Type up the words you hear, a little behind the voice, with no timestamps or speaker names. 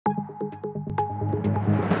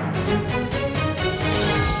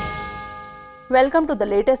Welcome to the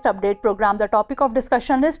latest update program. The topic of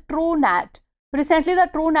discussion is Truenat. Recently, the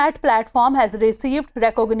Truenat platform has received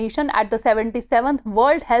recognition at the 77th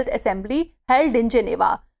World Health Assembly held in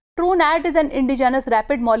Geneva. Truenat is an indigenous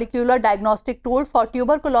rapid molecular diagnostic tool for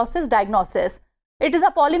tuberculosis diagnosis. It is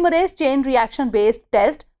a polymerase chain reaction based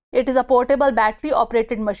test. It is a portable battery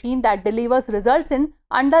operated machine that delivers results in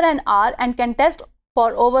under an hour and can test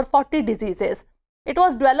for over 40 diseases. It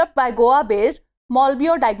was developed by Goa-based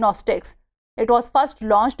Molbio Diagnostics. It was first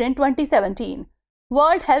launched in 2017.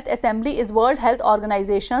 World Health Assembly is World Health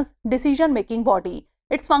Organization's decision-making body.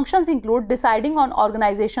 Its functions include deciding on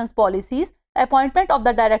organization's policies, appointment of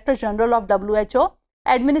the Director General of WHO,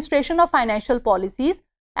 administration of financial policies,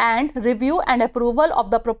 and review and approval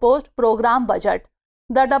of the proposed program budget.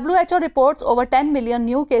 The WHO reports over 10 million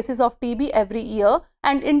new cases of TB every year,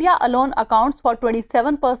 and India alone accounts for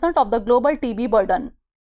 27% of the global TB burden.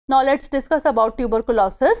 Now let's discuss about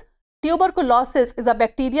tuberculosis. Tuberculosis is a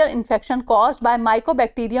bacterial infection caused by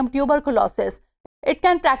Mycobacterium tuberculosis. It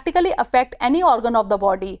can practically affect any organ of the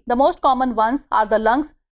body. The most common ones are the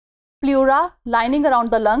lungs, pleura lining around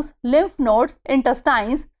the lungs, lymph nodes,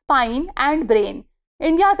 intestines, spine, and brain.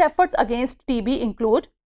 India's efforts against TB include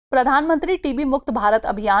Pradhan Mantri TB Mukt Bharat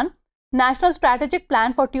Abhiyan, National Strategic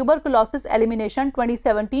Plan for Tuberculosis Elimination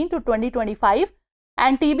 2017 to 2025,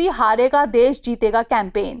 and TB Harega Desh Jeetega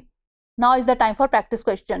campaign. Now is the time for practice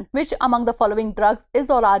question. Which among the following drugs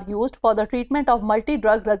is or are used for the treatment of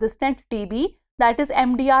multi-drug resistant TB, that is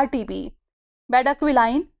MDR-TB?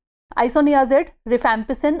 Bedaquiline, isoniazid,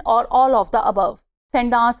 rifampicin, or all of the above?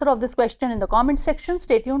 Send the answer of this question in the comment section.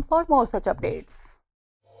 Stay tuned for more such updates.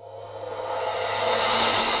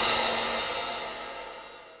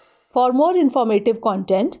 For more informative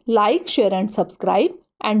content, like, share and subscribe,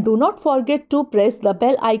 and do not forget to press the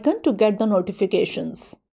bell icon to get the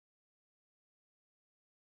notifications.